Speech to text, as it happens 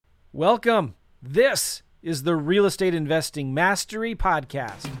Welcome. This is the Real Estate Investing Mastery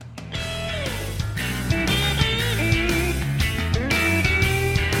Podcast.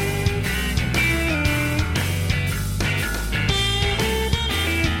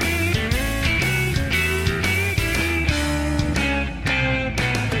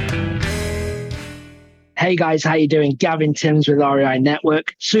 Hey guys, how you doing? Gavin Timms with REI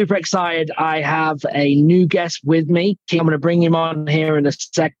Network. Super excited. I have a new guest with me. I'm going to bring him on here in a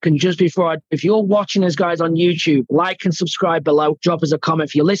second. Just before, if you're watching us guys on YouTube, like and subscribe below. Drop us a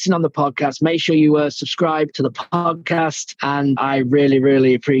comment. If you're listening on the podcast, make sure you subscribe to the podcast. And I really,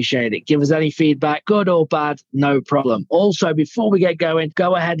 really appreciate it. Give us any feedback, good or bad, no problem. Also, before we get going,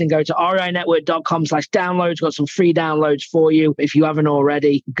 go ahead and go to reinetwork.com/downloads. Got some free downloads for you. If you haven't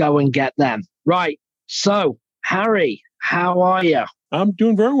already, go and get them. Right. So, Harry, how are you? I'm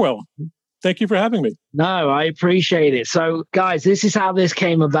doing very well. Thank you for having me. No, I appreciate it. So, guys, this is how this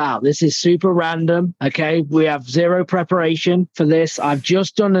came about. This is super random, okay? We have zero preparation for this. I've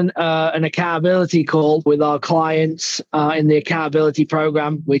just done an accountability call with our clients in the accountability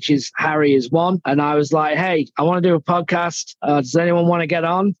program, which is Harry is one. And I was like, hey, I want to do a podcast. Does anyone want to get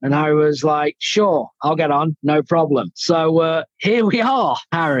on? And Harry was like, sure, I'll get on. No problem. So here we are,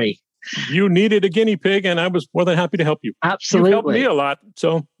 Harry. You needed a guinea pig, and I was more than happy to help you. Absolutely. You've helped me a lot,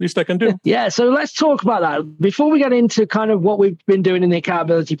 so least I can do. Yeah, so let's talk about that. Before we get into kind of what we've been doing in the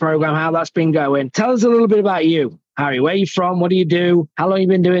accountability program, how that's been going, tell us a little bit about you, Harry. Where are you from? What do you do? How long have you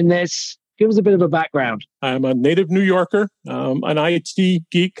been doing this? Give us a bit of a background. I'm a native New Yorker, an IT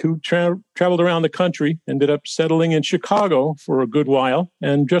geek who traveled around the country, ended up settling in Chicago for a good while.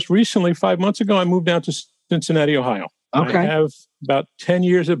 And just recently, 5 months ago, I moved down to Cincinnati, Ohio. Okay. I have about 10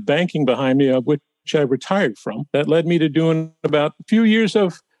 years of banking behind me, of which I retired from. That led me to doing about a few years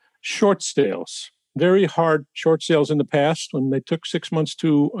of short sales, very hard short sales in the past when they took 6 months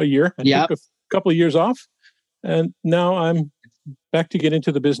to a year. I took a couple of years off, and now I'm back to get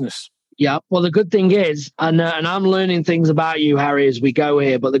into the business. Yeah. Well, the good thing is, and I'm learning things about you, Harry, as we go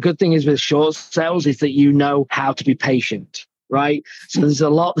here, but the good thing is with short sales is that you know how to be patient. Right. So there's a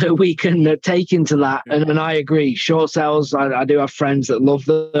lot that we can take into that. And I agree. Short sales, I do have friends that love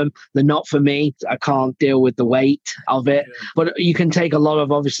them. They're not for me. I can't deal with the weight of it. Yeah. But you can take a lot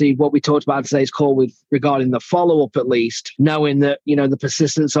of, obviously, what we talked about today's call with regarding the follow-up, at least, knowing that, you know, the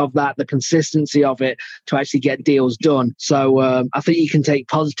persistence of that, the consistency of it to actually get deals done. So I think you can take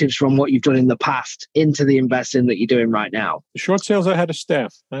positives from what you've done in the past into the investing that you're doing right now. The short sales, I had a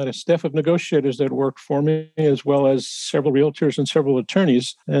staff. I had a staff of negotiators that worked for me, as well as several realtors and several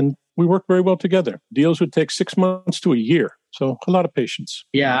attorneys, and we worked very well together. Deals would take 6 months to a year, so a lot of patience.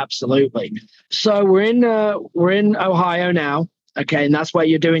 Yeah, absolutely. So we're in Ohio now, okay, and that's where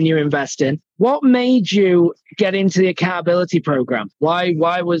you're doing your investing. What made you get into the accountability program? Why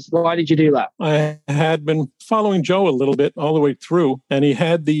did you do that? I had been following Joe a little bit all the way through, and he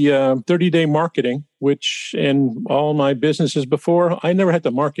had the 30-day marketing, which in all my businesses before, I never had to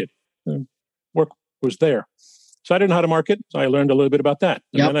market. Work was there. So I didn't know how to market. So I learned a little bit about that.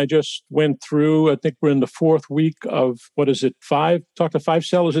 And then I just went through, I think we're in the fourth week of, talk to 5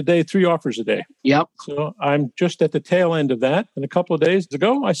 sellers a day, 3 offers a day. Yep. So I'm just at the tail end of that. And a couple of days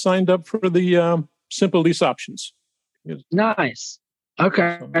ago, I signed up for the simple lease options. Nice.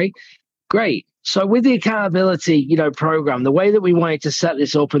 Okay. Great. So with the accountability, program, the way that we wanted to set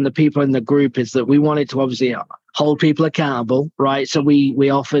this up and the people in the group is that we wanted to obviously hold people accountable, right? So we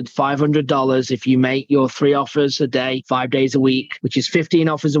offered $500 if you make your 3 offers a day, 5 days a week, which is 15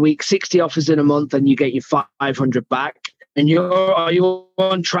 offers a week, 60 offers in a month, and you get your 500 back. And are you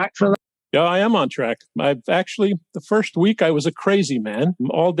on track for that? Yeah, I am on track. I've actually, the first week I was a crazy man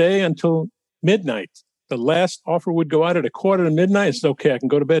all day until midnight. The last offer would go out at 1:45 It's okay, I can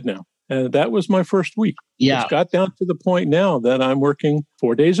go to bed now. And that was my first week. Yeah. It's got down to the point now that I'm working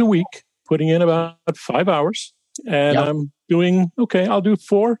 4 days a week, putting in about 5 hours. And I'm doing, I'll do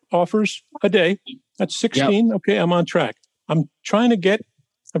 4 offers a day. That's 16. Yep. Okay, I'm on track. I'm trying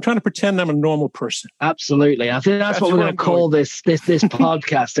to pretend I'm a normal person. Absolutely. I think that's what we're going to call this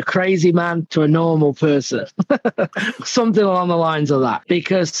podcast, a crazy man to a normal person. Something along the lines of that.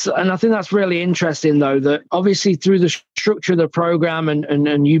 And I think that's really interesting, though, that obviously through the structure of the program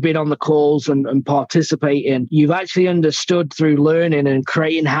and you've been on the calls and participating, you've actually understood through learning and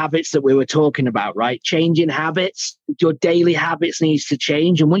creating habits that we were talking about, right? Changing habits. Your daily habits needs to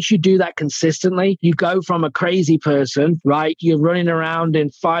change. And once you do that consistently, you go from a crazy person, right? You're running around in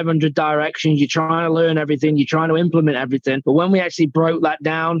 500 directions. You're trying to learn everything. You're trying to implement everything. But when we actually broke that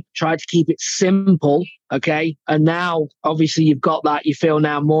down, tried to keep it simple, Okay. And now, obviously, you've got that. You feel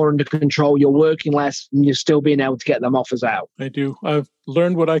now more under control. You're working less and you're still being able to get them offers out. I do. I've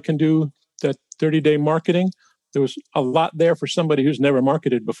learned what I can do, that 30-day marketing. There was a lot there for somebody who's never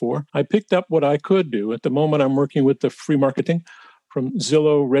marketed before. I picked up what I could do. At the moment, I'm working with the free marketing from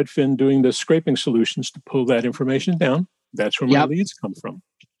Zillow, Redfin, doing the scraping solutions to pull that information down. That's where my leads come from.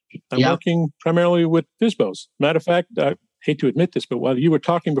 I'm working primarily with FSBOs. Matter of fact, I hate to admit this, but while you were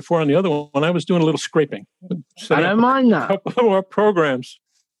talking before on the other one, I was doing a little scraping. I don't mind that. A couple of our programs.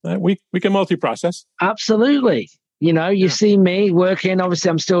 We can multi-process. Absolutely. You know, you see me working. Obviously,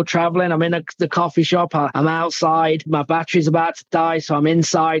 I'm still traveling. I'm in the coffee shop. I'm outside. My battery's about to die, so I'm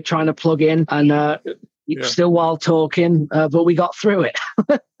inside trying to plug in and still while talking. But we got through it.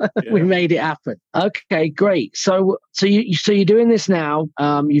 We made it happen. Okay, great. So you're doing this now.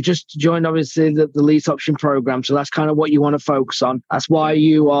 You just joined obviously the lease option program. So that's kind of what you want to focus on. That's why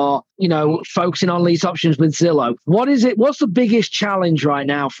you are, focusing on lease options with Zillow. What is it? What's the biggest challenge right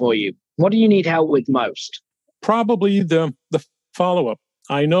now for you? What do you need help with most? Probably the follow-up.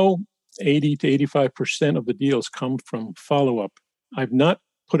 I know 80 to 85% of the deals come from follow-up. I've not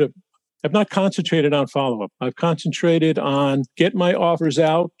concentrated on follow-up. I've concentrated on get my offers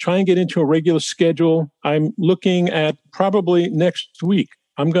out, try and get into a regular schedule. I'm looking at probably next week,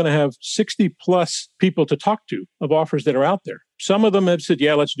 I'm going to have 60 plus people to talk to of offers that are out there. Some of them have said,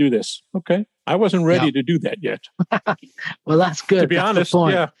 yeah, let's do this. Okay. I wasn't ready to do that yet. Well, that's good. To be honest,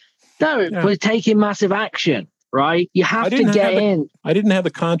 No, we're taking massive action, right? You have to get in. I didn't have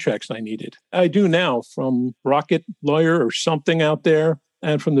the contracts I needed. I do now from Rocket Lawyer or something out there.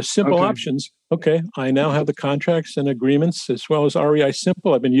 And from the simple options, I now have the contracts and agreements as well as REI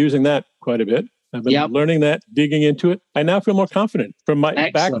Simple. I've been using that quite a bit. I've been learning that, digging into it. I now feel more confident. From my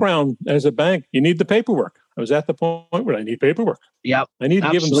background as a bank, you need the paperwork. I was at the point where I need paperwork. Yep. I need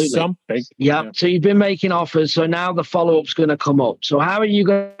to give them something. Yep. So you've been making offers. So now the follow-up's going to come up. So how are you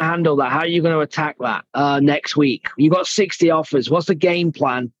going to handle that? How are you going to attack that next week? You got 60 offers. What's the game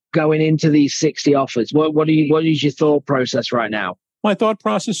plan going into these 60 offers? What is your thought process right now? My thought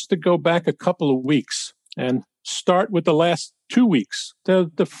process is to go back a couple of weeks and start with the last 2 weeks,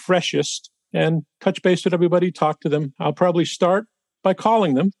 the freshest, and touch base with everybody, talk to them. I'll probably start by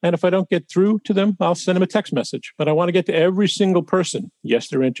calling them. And if I don't get through to them, I'll send them a text message. But I want to get to every single person. Yes,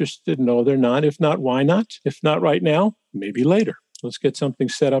 they're interested. No, they're not. If not, why not? If not right now, maybe later. Let's get something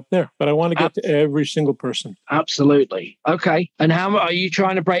set up there. But I want to get to every single person. Absolutely. Okay. And how are you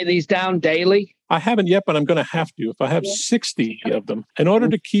trying to break these down daily? I haven't yet, but I'm going to have to. If I have 60 of them, in order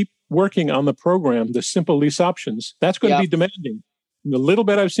to keep working on the program, the simple lease options, that's going to be demanding. The little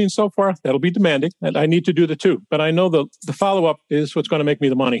bit I've seen so far, that'll be demanding, and I need to do the two. But I know the follow-up is what's going to make me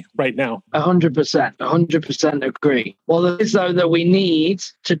the money right now. 100% agree. Well, there is, though, that we need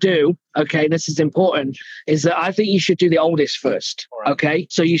to do, this is important, is that I think you should do the oldest first, okay?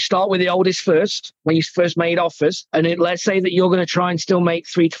 So you start with the oldest first, when you first made offers, and let's say that you're going to try and still make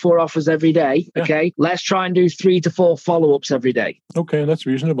 3 to 4 offers every day, okay? Let's try and do 3 to 4 follow-ups every day. Okay, that's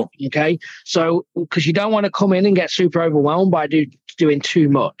reasonable. Okay, so because you don't want to come in and get super overwhelmed by doing too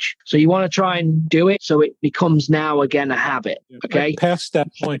much. So you want to try and do it so it becomes now again a habit. Okay. I passed that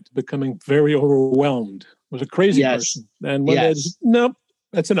point to becoming very overwhelmed. I was a crazy person. And one day, nope,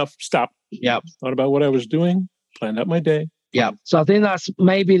 that's enough. Stop. Yeah. Thought about what I was doing, planned out my day. Yeah. So I think that's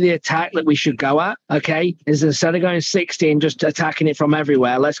maybe the attack that we should go at, okay, is instead of going 60 and just attacking it from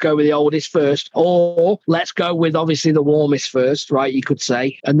everywhere, let's go with the oldest first, or let's go with obviously the warmest first, right, you could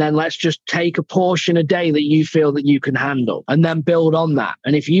say, and then let's just take a portion a day that you feel that you can handle and then build on that.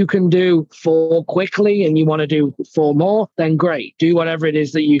 And if you can do 4 quickly and you want to do 4 more, then great. Do whatever it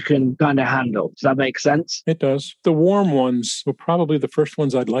is that you can kind of handle. Does that make sense? It does. The warm ones were probably the first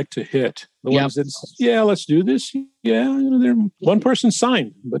ones I'd like to hit. The ones that, let's do this. Yeah, they're one person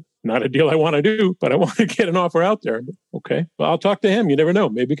signed, but not a deal I want to do, but I want to get an offer out there. Okay. Well, I'll talk to him. You never know.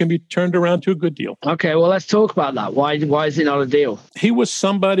 Maybe it can be turned around to a good deal. Okay. Well, let's talk about that. Why is it not a deal? He was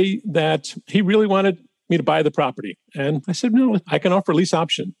somebody that he really wanted me to buy the property. And I said, no, I can offer lease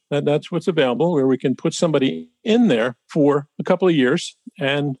option. That's what's available, where we can put somebody in there for a couple of years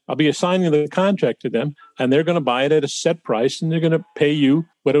and I'll be assigning the contract to them and they're going to buy it at a set price and they're going to pay you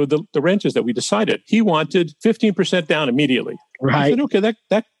whatever the rent is that we decided. He wanted 15% down immediately. Right. I said, okay,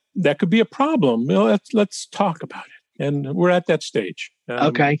 that could be a problem. Let's talk about it. And we're at that stage.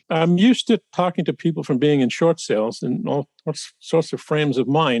 Okay. I'm used to talking to people from being in short sales and all sorts of frames of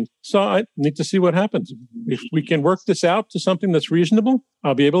mind. So I need to see what happens. If we can work this out to something that's reasonable,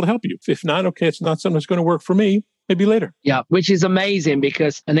 I'll be able to help you. If not, okay, it's not something that's going to work for me. maybe later. Yeah, which is amazing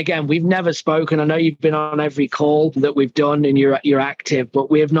because, and again, we've never spoken. I know you've been on every call that we've done and you're active, but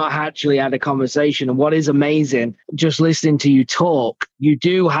we have not actually had a conversation. And what is amazing, just listening to you talk, you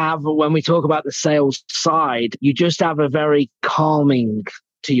do have, when we talk about the sales side, you just have a very calming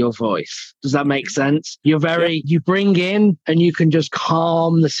to your voice. Does that make sense? You're very, you bring in and you can just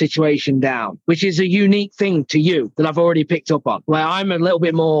calm the situation down, which is a unique thing to you that I've already picked up on. Where I'm a little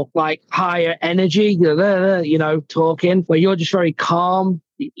bit more like higher energy, talking, where you're just very calm.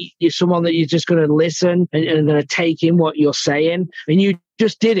 You're someone that you're just going to listen and going to take in what you're saying. And you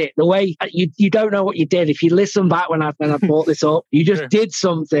just did it the way you don't know what you did. If you listen back when I brought this up, you just did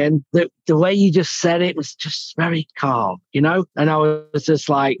something that the way you just said it was just very calm, And I was just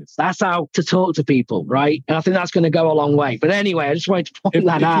like, that's how to talk to people, right? And I think that's going to go a long way. But anyway, I just wanted to point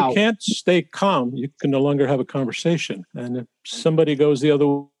that out. If you can't stay calm, you can no longer have a conversation. And if somebody goes the other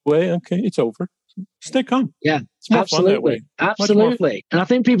way, okay, it's over. Stay calm. Yeah, it's more fun that way. Absolutely. And I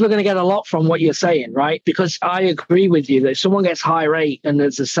think people are going to get a lot from what you're saying, right? Because I agree with you that if someone gets high rate and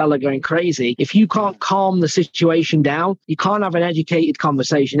there's a seller going crazy, if you can't calm the situation down, you can't have an educated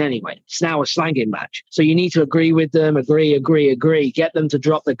conversation anyway. It's now a slanging match. So you need to agree with them, agree, get them to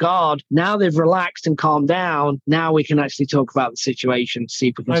drop the guard. Now they've relaxed and calmed down. Now we can actually talk about the situation, see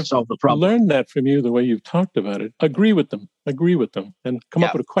if we can solve the problem. I learned that from you, the way you've talked about it. Agree with them, and come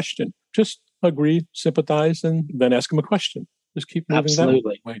up with a question. Just agree, sympathize, and then ask them a question. Just keep moving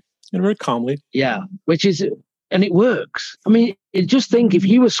that way. And very calmly. Yeah, and it works. I mean, just think if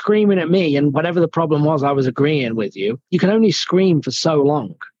you were screaming at me and whatever the problem was, I was agreeing with you, you can only scream for so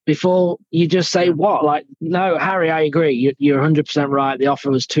long before you just say, what? Like, no, Harry, I agree. You're 100% right. The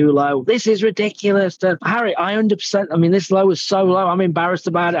offer was too low. This is ridiculous. Harry, I 100%. I mean, this low is so low. I'm embarrassed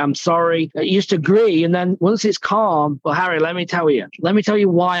about it. I'm sorry. You just agree. And then once it's calm, well, Harry, let me tell you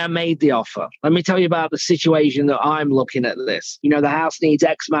why I made the offer. Let me tell you about the situation that I'm looking at this. The house needs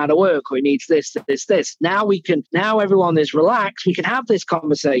X amount of work or it needs this. Now everyone is relaxed. We can have this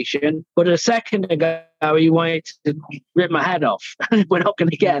conversation. But a second ago, you wanted to rip my head off. We're not going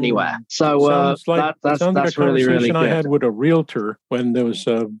to get anywhere. So that's really, really good. I had with a realtor when there was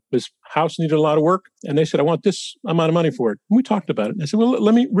this house needed a lot of work, and they said, I want this amount of money for it. And we talked about it. And I said, well,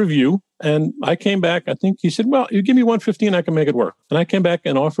 let me review. And I came back. I think he said, well, you give me 115, I can make it work. And I came back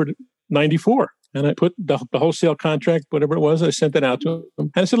and offered 94. And I put the wholesale contract, whatever it was, I sent it out to him.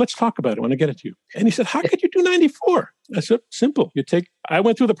 And I said, let's talk about it when I get it to you. And he said, how could you do 94? I said, simple. I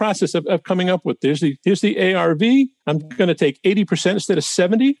went through the process of coming up with, here's the ARV. I'm going to take 80% instead of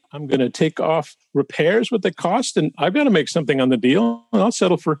 70. I'm going to take off repairs, what they cost. And I've got to make something on the deal. And I'll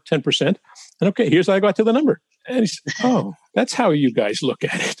settle for 10%. And okay, here's how I got to the number. And he said, oh, that's how you guys look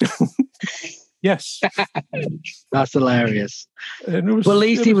at it. Yes. That's hilarious. And it was, well, at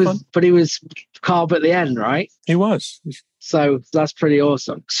least he was calm at the end, right? He was. So that's pretty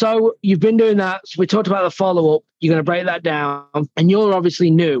awesome. So you've been doing that. So we talked about the follow-up. You're going to break that down. And you're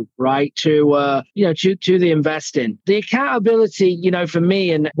obviously new, right, to the investing. The accountability, for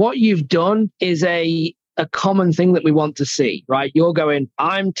me, and what you've done is a common thing that we want to see, right? You're going,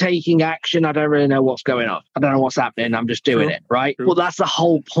 I'm taking action. I don't really know what's going on. I don't know what's happening. I'm just doing it, right? Well, that's the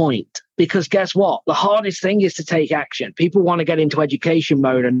whole point. Because guess what? The hardest thing is to take action. People want to get into education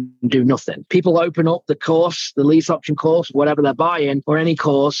mode and do nothing. People open up the course, the lease option course, whatever they're buying, or any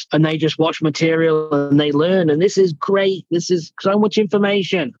course, and they just watch material and they learn. And this is great. This is so much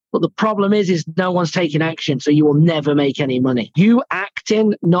information. But the problem is no one's taking action, so you will never make any money. You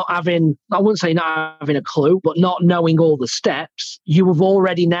acting, not having, I wouldn't say not having a clue, but not knowing all the steps, you have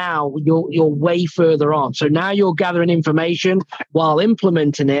already now, you're way further on. So now you're gathering information while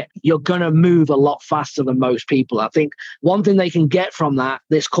implementing it, you're going to move a lot faster than most people. I think one thing they can get from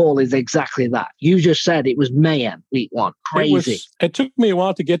this call is exactly that. You just said it was mayhem, week one. Crazy. It took me a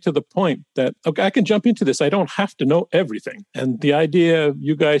while to get to the point that, okay, I can jump into this. I don't have to know everything. And the idea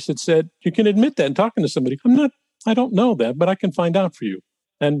you guys had said, you can admit that in talking to somebody. I don't know that, but I can find out for you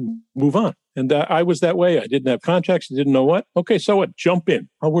and move on. And I was that way. I didn't have contracts. I didn't know what. Okay, so what? Jump in.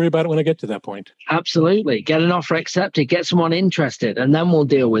 I'll worry about it when I get to that point. Absolutely. Get an offer accepted. Get someone interested, and then we'll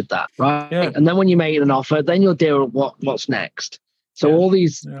deal with that, right? Yeah. And then when you make an offer, then you'll deal with what's next. So all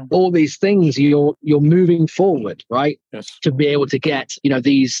these things, you're moving forward, right? Yes. To be able to get,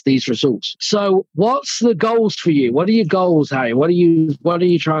 these results. So what's the goals for you? What are your goals, Harry? What are you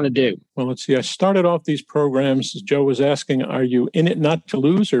trying to do? Well, let's see. I started off these programs. Joe was asking, are you in it not to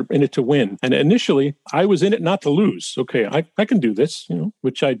lose or in it to win? And initially, I was in it not to lose. Okay, I can do this,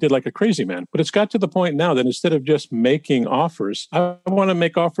 which I did like a crazy man. But it's got to the point now that instead of just making offers, I want to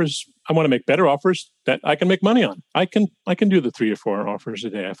make offers. I want to make better offers that I can make money on. I can do the 3 or 4 offers a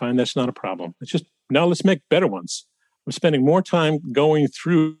day. I find that's not a problem. It's just now let's make better ones. I'm spending more time going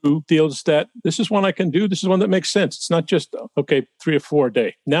through deals that this is one I can do. This is one that makes sense. It's not just, 3 or 4 a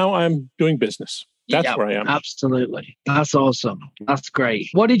day. Now I'm doing business. That's where I am. Absolutely. That's awesome. That's great.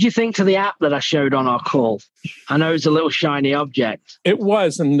 What did you think to the app that I showed on our call? I know it's a little shiny object. It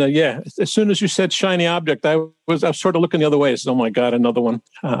was. And as soon as you said shiny object, I was sort of looking the other way. I said, oh my God, another one.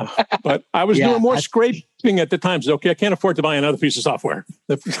 But I was doing more scraping at the time. So, I can't afford to buy another piece of software.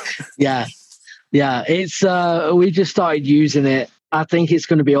 Yeah, it's we just started using it. I think it's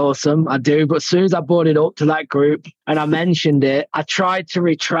going to be awesome. I do. But as soon as I brought it up to that group and I mentioned it, I tried to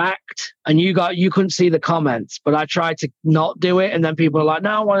retract and you couldn't see the comments, but I tried to not do it. And then people are like,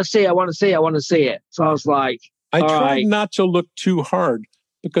 no, I want to see it. So I was like, I tried not to look too hard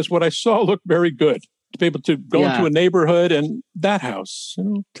because what I saw looked very good. To be able to go into a neighborhood and that house,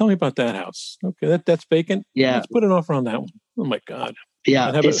 tell me about that house. Okay, that's vacant. Yeah. Let's put an offer on that one. Oh my God. Yeah,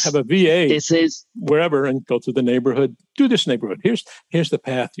 and have a VA this is wherever and go through the neighborhood. Do this neighborhood. Here's the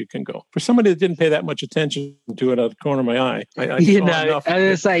path you can go. For somebody that didn't pay that much attention to it out of the corner of my eye, I was going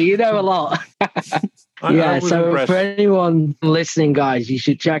to say, a lot. So impressed. For anyone listening, guys, you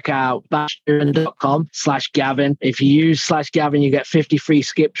should check out bashdriven.com/Gavin. If you use /Gavin, you get 50 free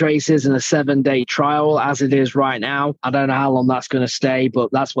skip traces and a 7-day trial as it is right now. I don't know how long that's going to stay, but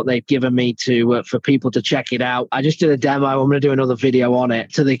that's what they've given me to for people to check it out. I just did a demo. I'm going to do another video on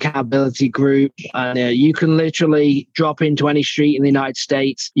it to the accountability group. And you can literally drop into any street in the United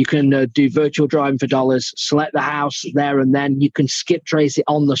States. You can do virtual driving for dollars, select the house there and then. You can skip trace it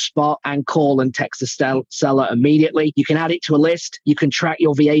on the spot and call and text the seller immediately. You can add it to a list. You can track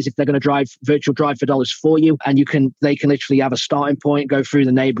your VAs if they're going to virtual drive for dollars for you. And they can literally have a starting point, go through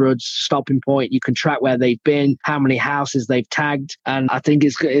the neighborhoods, stopping point. You can track where they've been, how many houses they've tagged. And I think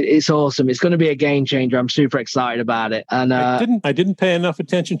it's awesome. It's going to be a game changer. I'm super excited about it. And I didn't pay enough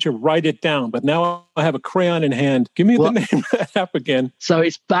attention to write it down, but now I have a crayon in hand. Give me the name of that app again. So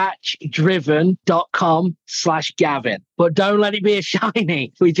it's batchdriven.com/Gavin. But don't let it be a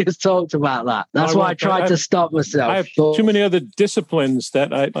shiny. We just talked about that. That's why I tried to stop myself. I have too many other disciplines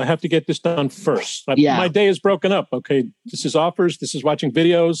that I have to get this done first. My day is broken up. Okay, this is offers. This is watching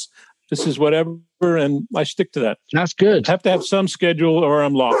videos. This is whatever, and I stick to that. That's good. I have to have some schedule or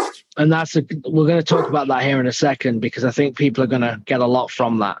I'm lost. And we're going to talk about that here in a second because I think people are going to get a lot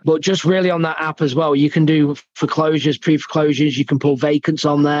from that. But just really on that app as well, you can do foreclosures, pre-foreclosures. You can pull vacants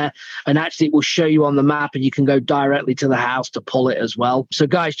on there, and actually it will show you on the map, and you can go directly to the house to pull it as well. So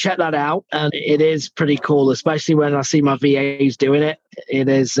guys, check that out, and it is pretty cool, especially when I see my VAs doing it.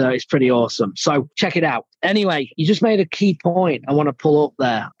 It's pretty awesome. So check it out. Anyway, you just made a key point I want to pull up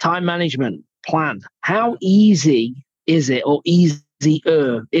there. Time management plan. How easy is it, or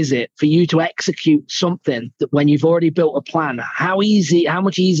easier is it for you to execute something that when you've already built a plan? How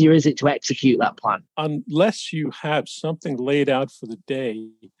much easier is it to execute that plan? Unless you have something laid out for the day,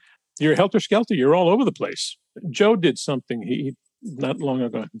 you're helter-skelter. You're all over the place. Joe did something he not long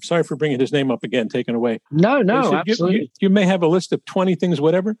ago. I'm sorry for bringing his name up again, taken away. No, absolutely. You may have a list of 20 things,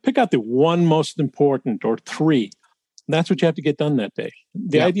 whatever. Pick out the one most important or 3. That's what you have to get done that day.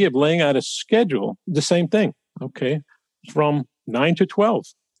 The idea of laying out a schedule, the same thing. Okay, from 9 to 12,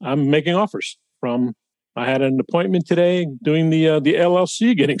 I'm making offers. I had an appointment today doing the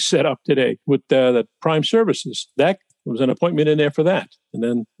LLC getting set up today with the Prime Services. That was an appointment in there for that. And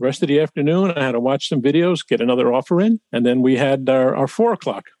then the rest of the afternoon, I had to watch some videos, get another offer in. And then we had our 4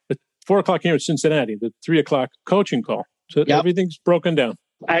 o'clock, at 4 o'clock here in Cincinnati, the 3 o'clock coaching call. So everything's broken down.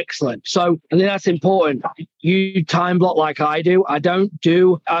 Excellent. So I think that's important. You time block like I do. I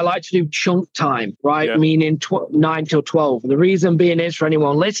like to do chunk time, right? Yeah. Meaning 9 till 12. The reason being is, for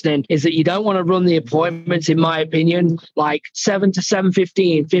anyone listening, is that you don't want to run the appointments, in my opinion, like 7 to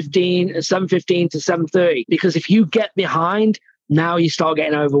 7:15, 7:15 to 7:30. Because if you get behind, now you start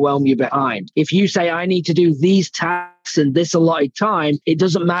getting overwhelmed, you're behind. If you say, I need to do these tasks in this allotted time, it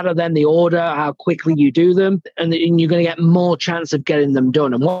doesn't matter then the order, how quickly you do them, and you're going to get more chance of getting them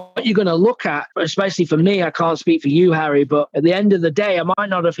done. And what you're going to look at, especially for me, I can't speak for you, Harry, but at the end of the day, I might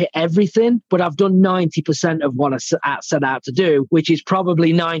not have hit everything, but I've done 90% of what I set out to do, which is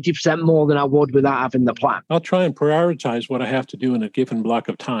probably 90% more than I would without having the plan. I'll try and prioritize what I have to do in a given block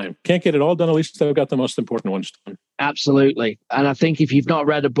of time. Can't get it all done, at least I've got the most important ones done. Absolutely. And I think if you've not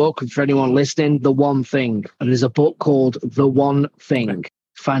read a book, and for anyone listening, The One Thing, and there's a book called The One Thing.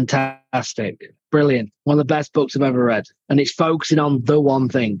 Fantastic. Brilliant. One of the best books I've ever read. And it's focusing on the one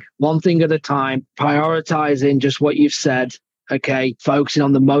thing at a time, prioritizing just what you've said. Okay. Focusing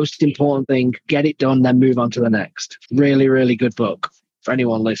on the most important thing, get it done, then move on to the next. Really, really good book for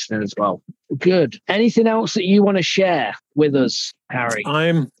anyone listening as well. Good. Anything else that you want to share with us, Harry?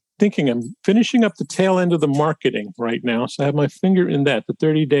 I'm finishing up the tail end of the marketing right now. So I have my finger in that, the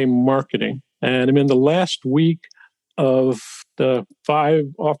 30-day marketing. And I'm in the last week of the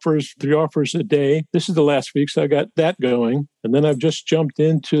 3 offers a day. This is the last week, so I got that going. And then I've just jumped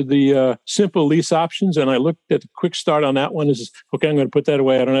into the simple lease options, and I looked at the quick start on that one. Is okay, I'm going to put that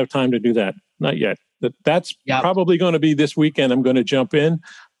away. I don't have time to do that. Not yet. That's probably going to be this weekend. I'm going to jump in,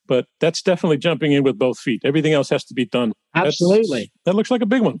 but that's definitely jumping in with both feet. Everything else has to be done. Absolutely. That looks like a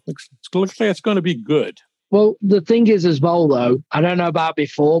big one. Looks like it's going to be good. Well, the thing is as well, though, I don't know about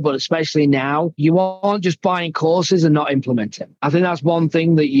before, but especially now, you aren't just buying courses and not implementing. I think that's one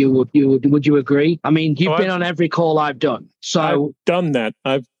thing that would you agree? I mean, you've been on every call I've done. So I've done that.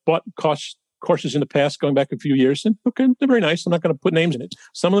 I've bought courses in the past, going back a few years, and okay, they're very nice. I'm not going to put names in it.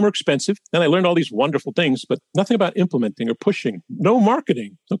 Some of them are expensive. Then I learned all these wonderful things, but nothing about implementing or pushing. No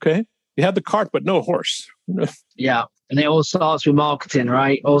marketing. Okay. You had the cart, but no horse. Yeah. And it all starts with marketing,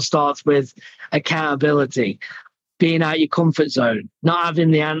 right? All starts with accountability, being out your comfort zone, not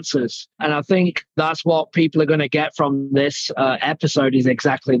having the answers. And I think that's what people are going to get from this episode is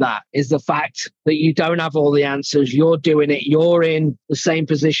exactly that, is the fact that you don't have all the answers. You're doing it. You're in the same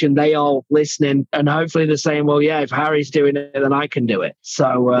position they are listening. And hopefully they're saying, well, yeah, if Harry's doing it, then I can do it.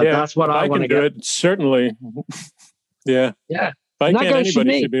 So that's what I want to get. It, certainly. Yeah. Yeah. If I can,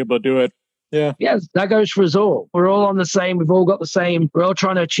 anybody should be able to do it. Yeah. Yes, that goes for us all. We're all on the same. We've all got the same. We're all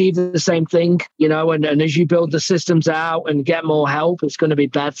trying to achieve the same thing, and as you build the systems out and get more help, it's going to be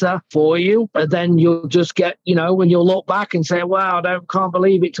better for you. But then you'll just get, when you'll look back and say, wow, can't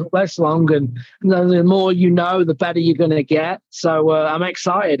believe it took less long. And the more the better you're going to get. So I'm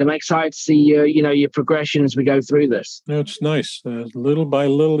excited. I'm excited to see your progression as we go through this. It's nice. Little by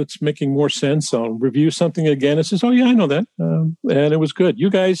little, it's making more sense. I'll review something again. It says, oh, yeah, I know that. And it was good. You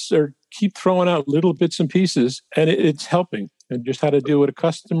guys keep throwing out little bits and pieces, and it's helping. And just how to deal with a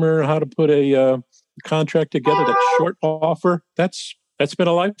customer, how to put a contract together, that short offer, that's been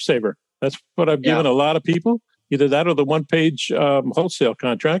a lifesaver. That's what I've given a lot of people, either that or the one-page wholesale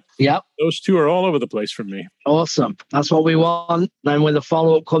contract. Yep. Those two are all over the place for me. Awesome. That's what we want. Then when the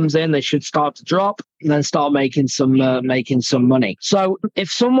follow-up comes in, they should start to drop and then start making some money. So if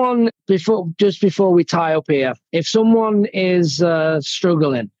someone, before we tie up here, if someone is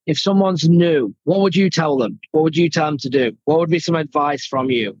struggling, if someone's new, what would you tell them? What would you tell them to do? What would be some advice from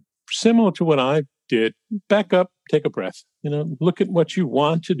you? Similar to what I did. Back up, take a breath. Look at what you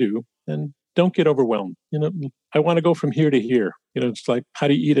want to do and don't get overwhelmed. I want to go from here to here. It's like, how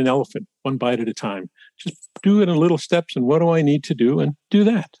do you eat an elephant? One bite at a time. Just do it in little steps. And what do I need to do? And do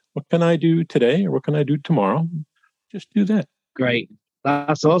that. What can I do today or what can I do tomorrow? Just do that. Great.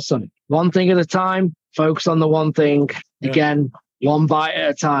 That's awesome. One thing at a time. Focus on the one thing. Again, one bite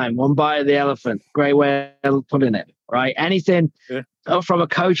at a time. One bite of the elephant. Great way of putting it, right? Anything from a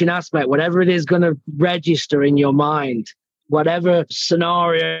coaching aspect, whatever it is going to register in your mind, whatever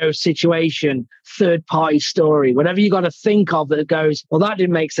scenario, situation, third-party story, whatever you got to think of that goes, well, that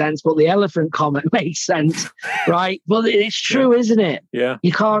didn't make sense, but the elephant comment makes sense, right? Well, it's true, isn't it? Yeah.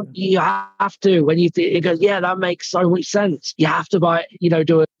 You have to, when it goes, yeah, that makes so much sense. You have to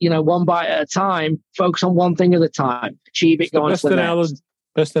do it, one bite at a time, focus on one thing at a time, achieve it, go on to the next.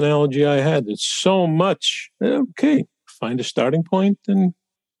 Best analogy I had. It's so much. Okay. Find a starting point and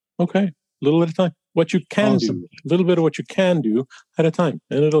little at a time. What you can do, a little bit of what you can do at a time,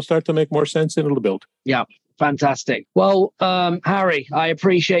 and it'll start to make more sense and it'll build. Yeah, fantastic. Well, Harry, I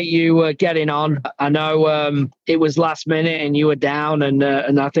appreciate you getting on. I know it was last minute and you were down, and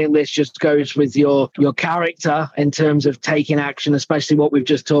I think this just goes with your character in terms of taking action, especially what we've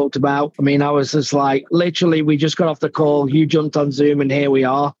just talked about. I mean, I was just like, literally, we just got off the call, you jumped on Zoom, and here we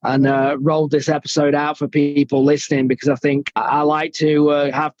are, and rolled this episode out for people listening, because I think I like to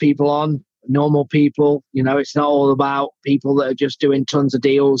have people on, normal people. It's not all about people that are just doing tons of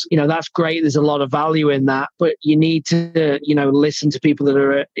deals. That's great. There's a lot of value in that, but you need to, listen to people that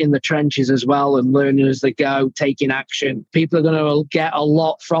are in the trenches as well and learning as they go, taking action. People are going to get a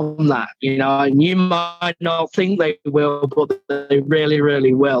lot from that, and you might not think they will, but they really,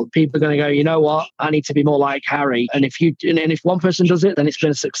 really will. People are going to go, you know what? I need to be more like Harry. And if one person does it, then it's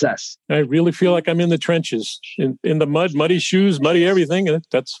been a success. I really feel like I'm in the trenches, in the mud, muddy shoes, muddy everything. And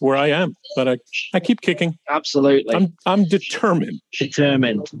that's where I am. But I keep kicking. Absolutely. I'm determined.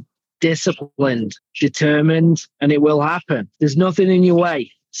 Determined. disciplined, determined, and it will happen. There's nothing in your way.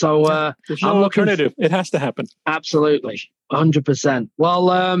 So there's no alternative. It has to happen. Absolutely. 100%. Well,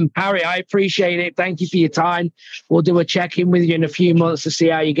 Harry, I appreciate it. Thank you for your time. We'll do a check-in with you in a few months to see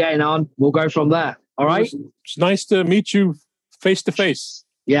how you're getting on. We'll go from there. All right? It's nice to meet you face to face.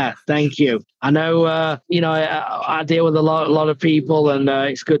 Yeah, thank you. I know, I deal with a lot of people, and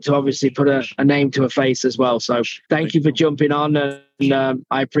it's good to obviously put a name to a face as well. So thank you for jumping on, and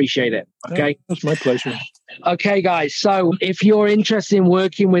I appreciate it. Okay. It's my pleasure. Okay, guys. So if you're interested in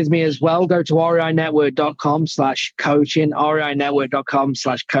working with me as well, go to REINetwork.com/coaching,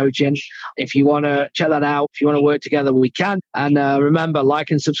 REINetwork.com/coaching. If you want to check that out, if you want to work together, we can. And remember, like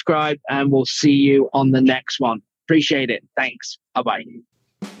and subscribe, and we'll see you on the next one. Appreciate it. Thanks. Bye-bye.